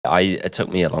it took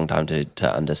me a long time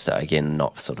to understand. Again,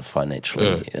 not sort of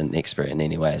financially an expert in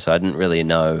any way, so I didn't really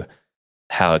know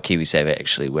how a KiwiSaver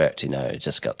actually worked.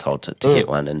 Just got told to get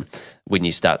one, and when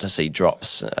you start to see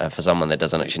drops for someone that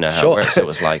doesn't actually know how it works, it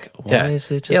was like, why is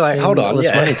there just hold on, all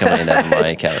this money coming out of my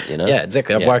account? Yeah,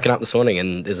 exactly. I've woken up this morning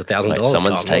and there's $1,000.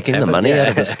 Someone's taking the money out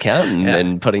of this account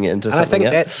and putting it into something else. I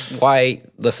think that's why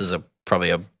this is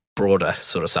probably a broader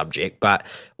sort of subject, but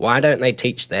why don't they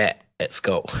teach that at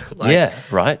school?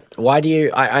 Right. Why do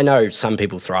you? I know some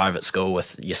people thrive at school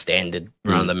with your standard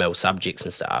run-of-the-mill subjects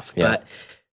and stuff, but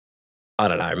I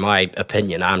don't know. My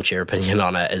opinion, armchair opinion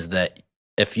on it, is that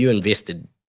if you invested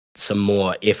some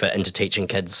more effort into teaching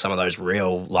kids some of those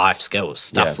real life skills,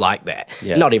 stuff like that,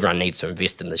 not everyone needs to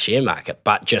invest in the share market,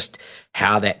 but just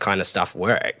how that kind of stuff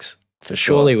works.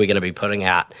 Surely we're going to be putting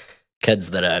out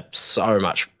kids that are so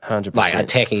much 100%, like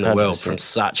attacking the 100%. world from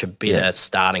such a better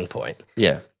starting point.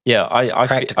 Yeah, I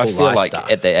feel like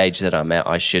stuff. at the age that I'm at,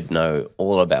 I should know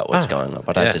all about what's going on,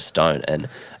 but I just don't. And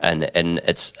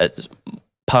it's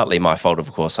partly my fault,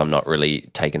 of course. I'm not really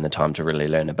taking the time to really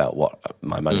learn about what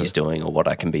my money's doing or what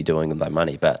I can be doing with my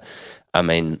money. But I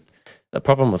mean, the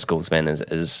problem with schools, man,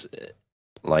 is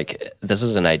like, this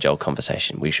is an age-old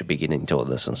conversation. We should be getting taught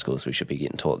this in schools. We should be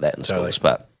getting taught that in schools.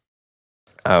 But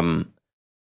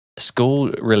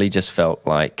school really just felt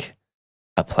like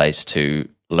a place to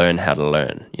learn how to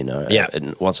learn,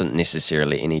 It wasn't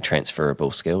necessarily any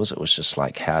transferable skills. It was just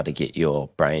like how to get your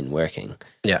brain working.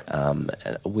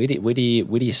 Where do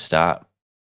you start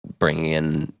bringing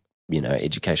in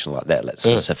education like that, that's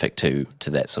specific to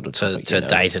that sort of topic, to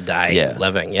day-to-day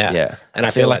living? And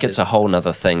I feel like it's a whole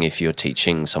nother thing if you're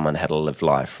teaching someone how to live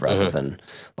life rather than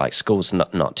like school's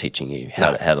not teaching you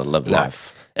how to live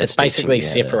life. It's basically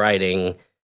separating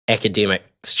academic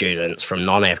students from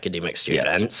non-academic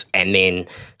students and then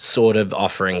sort of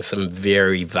offering some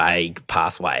very vague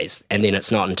pathways. And then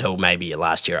it's not until maybe your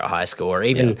last year at high school, or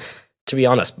even, to be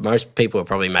honest, most people are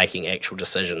probably making actual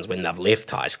decisions when they've left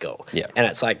high school. And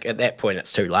it's like, at that point,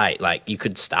 it's too late. Like, you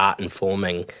could start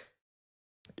informing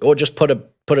or just put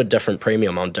a different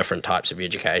premium on different types of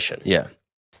education.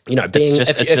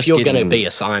 If you're going to be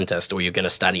a scientist or you're going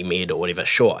to study med or whatever,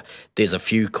 sure, there's a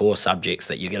few core subjects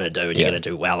that you're going to do and you're going to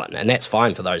do well in, and that's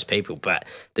fine for those people, but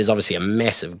there's obviously a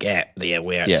massive gap there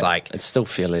where it's like... It's still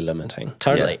fairly limiting.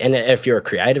 Totally. And if you're a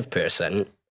creative person,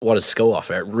 what does school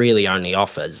offer? It really only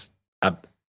offers a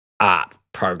art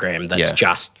program that's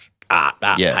just art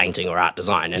painting or art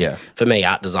design. And for me,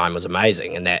 art design was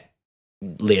amazing, and that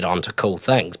led on to cool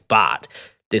things, but...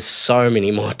 there's so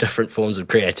many more different forms of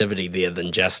creativity there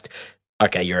than just,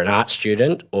 okay, you're an art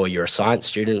student or you're a science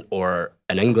student or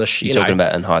an English. You're talking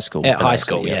about in high school? Yeah, high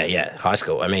school, high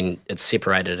school. I mean, it's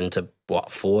separated into,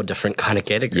 4 different kind of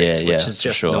categories, which is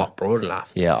just not broad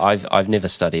enough. Yeah, I've never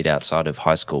studied outside of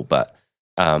high school, but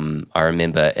I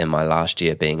remember in my last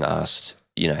year being asked,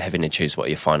 having to choose what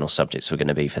your final subjects were going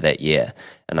to be for that year.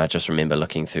 And I just remember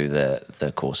looking through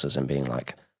the courses and being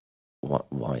like,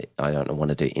 why I don't want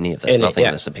to do any of this. Nothing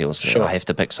of this appeals to me. I have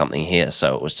to pick something here.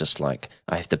 So it was just like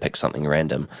I have to pick something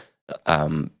random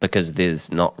because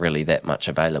there's not really that much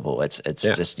available. It's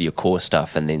just your core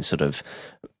stuff and then sort of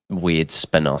weird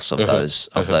spin-offs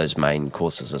of those main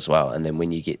courses as well. And then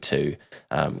when you get to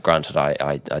granted,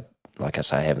 I like I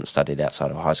say, I haven't studied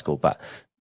outside of high school, but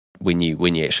when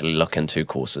you actually look into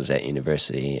courses at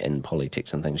university and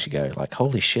polytechs and things, you go like,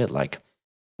 holy shit, like,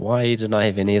 why didn't I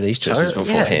have any of these choices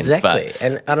beforehand? Yeah, exactly.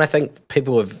 But, and I think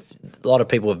a lot of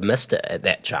people have missed it at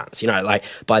that chance. Like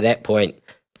by that point,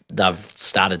 they've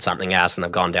started something else and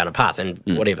they've gone down a path, and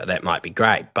whatever, that might be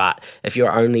great. But if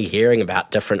you're only hearing about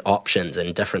different options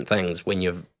and different things when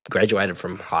you've graduated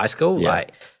from high school,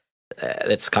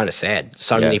 that's kind of sad.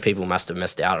 So many people must have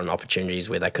missed out on opportunities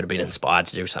where they could have been inspired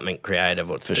to do something creative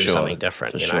or do something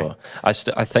different. For sure.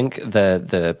 I think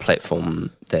the platform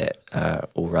that,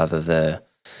 or rather the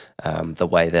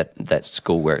way that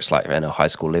school works, like in a high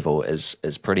school level, is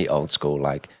pretty old school.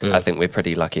 Like I think we're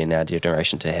pretty lucky in our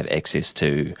generation to have access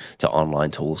to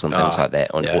online tools and things like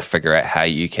that, or figure out how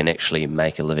you can actually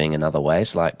make a living in other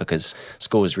ways. Like, because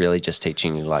school is really just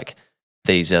teaching you like,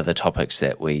 these are the topics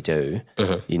that we do.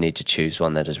 You need to choose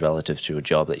one that is relative to a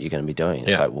job that you're going to be doing.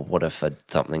 It's like, well, what if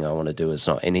something I want to do is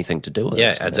not anything to do with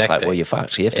this? And exactly. It's like, well, you're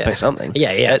fucked. So you have to pick something.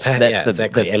 That's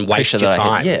the and waste your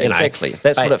time. Exactly.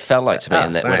 That's what it felt like to me.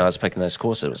 And that when I was picking those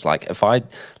courses, it was like, if I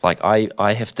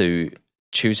have to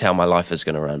choose how my life is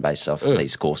going to run based off of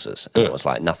these courses. And it was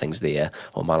like, nothing's there,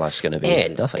 or my life's going to be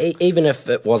nothing. Even if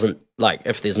it wasn't, like,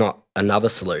 if there's not another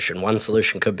solution, one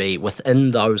solution could be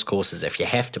within those courses, if you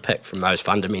have to pick from those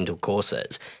fundamental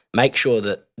courses, make sure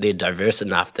that they're diverse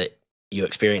enough that you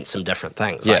experience some different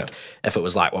things. Yeah. Like if it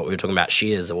was like what we were talking about,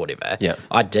 shares or whatever, Yeah.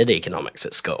 I did economics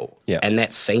at school. Yeah. And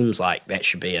that seems like that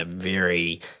should be a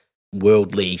very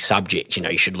worldly subject. You know,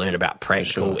 you should learn about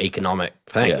practical economic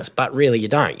things, but really you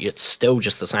don't. It's still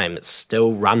just the same. It's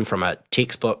still run from a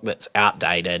textbook that's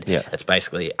outdated. Yeah. It's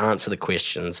basically answer the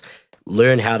questions,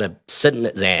 learn how to sit an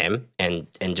exam and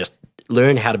just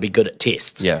learn how to be good at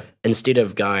tests. Yeah. Instead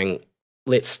of going,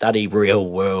 let's study real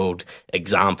world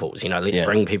examples. You know, let's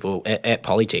bring people at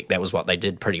Polytech. That was what they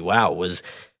did pretty well, was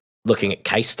looking at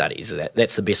case studies.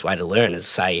 That's the best way to learn, is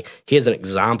say, here's an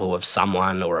example of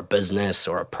someone or a business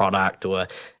or a product, or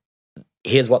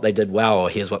here's what they did well or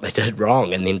here's what they did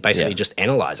wrong, and then basically just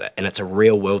analyze it. And it's a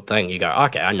real world thing. You go,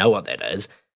 okay, I know what that is,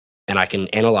 and I can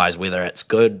analyze whether it's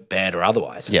good, bad, or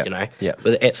otherwise. You know,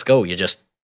 but at school you're just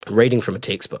reading from a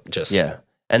textbook. Just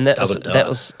and that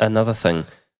was another thing.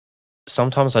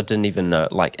 Sometimes I didn't even know.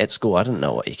 Like at school, I didn't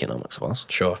know what economics was.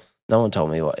 Sure. No one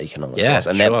told me what economics was,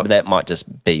 and that might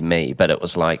just be me. But it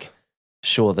was like,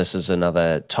 sure, this is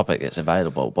another topic that's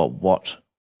available, but what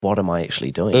am I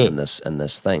actually doing in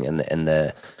this thing? And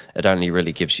it only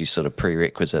really gives you sort of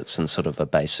prerequisites and sort of a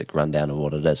basic rundown of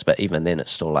what it is. But even then,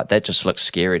 it's still like, that just looks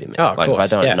scary to me. Oh, like course,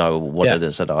 if I don't know what it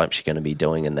is that I'm actually going to be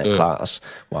doing in that class,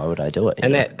 why would I do it?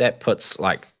 And that puts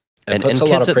like. And kids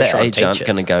at that age aren't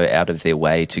going to go out of their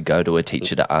way to go to a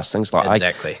teacher to ask things. Like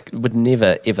I would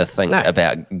never ever think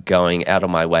about going out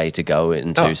of my way to go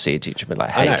and to see a teacher and be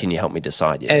like, hey, can you help me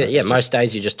decide? Most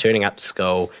days you're just turning up to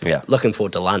school, looking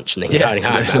forward to lunch and then going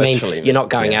home. I mean, you're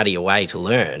not going out of your way to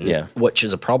learn, which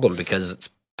is a problem because it's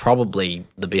probably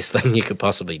the best thing you could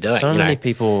possibly do. So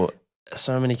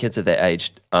many kids at that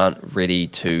age aren't ready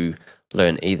to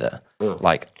learn either.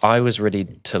 Like I was ready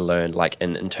to learn, like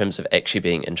in terms of actually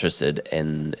being interested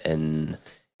in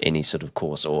any sort of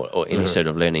course or any sort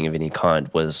of learning of any kind,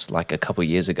 was like a couple of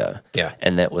years ago. Yeah.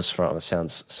 And that was from, it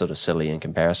sounds sort of silly in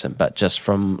comparison, but just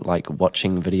from like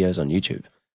watching videos on YouTube.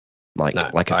 Like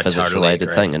a physics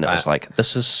related thing, and it was like,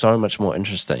 this is so much more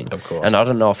interesting. Of course. And I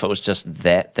don't know if it was just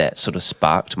that sort of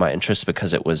sparked my interest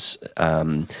because it was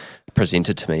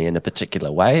presented to me in a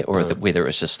particular way, or whether it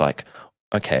was just like,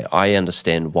 okay, I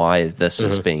understand why this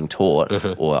is being taught,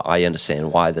 or I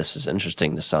understand why this is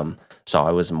interesting to some. So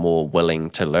I was more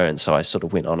willing to learn. So I sort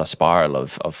of went on a spiral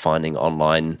of finding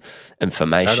online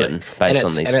information based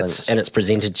on these things. And it's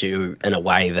presented to you in a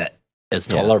way that is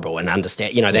tolerable and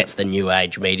understand. You know, that's the new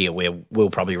age media where we'll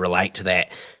probably relate to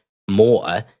that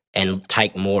more and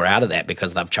take more out of that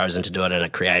because they've chosen to do it in a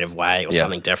creative way or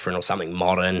something different or something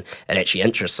modern. It actually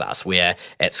interests us, where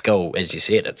at school, as you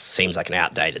said, it seems like an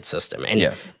outdated system.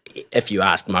 And if you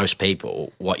ask most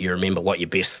people what you remember, what your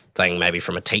best thing maybe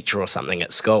from a teacher or something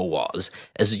at school was,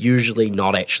 is usually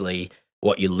not actually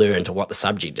what you learned or what the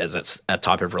subject is. It's a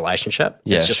type of relationship.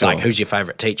 It's just like, who's your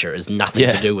favourite teacher is nothing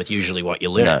to do with usually what you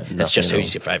learn. It's just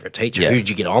who's your favourite teacher. Who did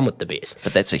you get on with the best?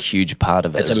 But that's a huge part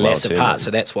of it. It's a massive part.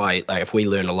 So that's why, like, if we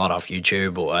learn a lot off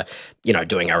YouTube or, you know,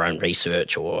 doing our own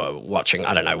research or watching,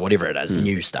 I don't know, whatever it is,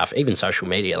 new stuff, even social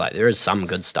media, like there is some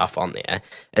good stuff on there.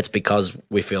 It's because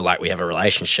we feel like we have a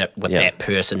relationship with that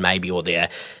person maybe, or their,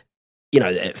 you know,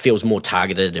 it feels more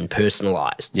targeted and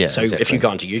personalized. Yeah, so if you go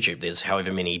onto YouTube, there's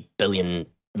however many billion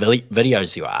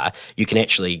videos you can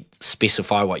actually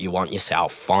specify what you want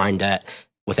yourself, find it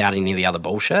without any of the other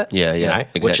bullshit. You know?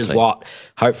 Exactly. Which is what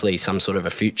hopefully some sort of a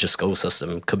future school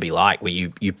system could be like, where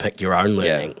you pick your own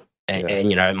learning. And,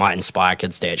 you know, it might inspire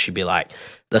kids to actually be like,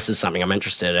 this is something I'm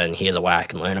interested in, here's a way I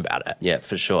can learn about it. Yeah,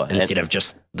 for sure. Instead of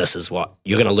just, this is what,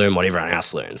 you're going to learn what everyone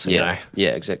else learns. You know? Yeah,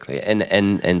 exactly.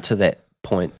 And to that point,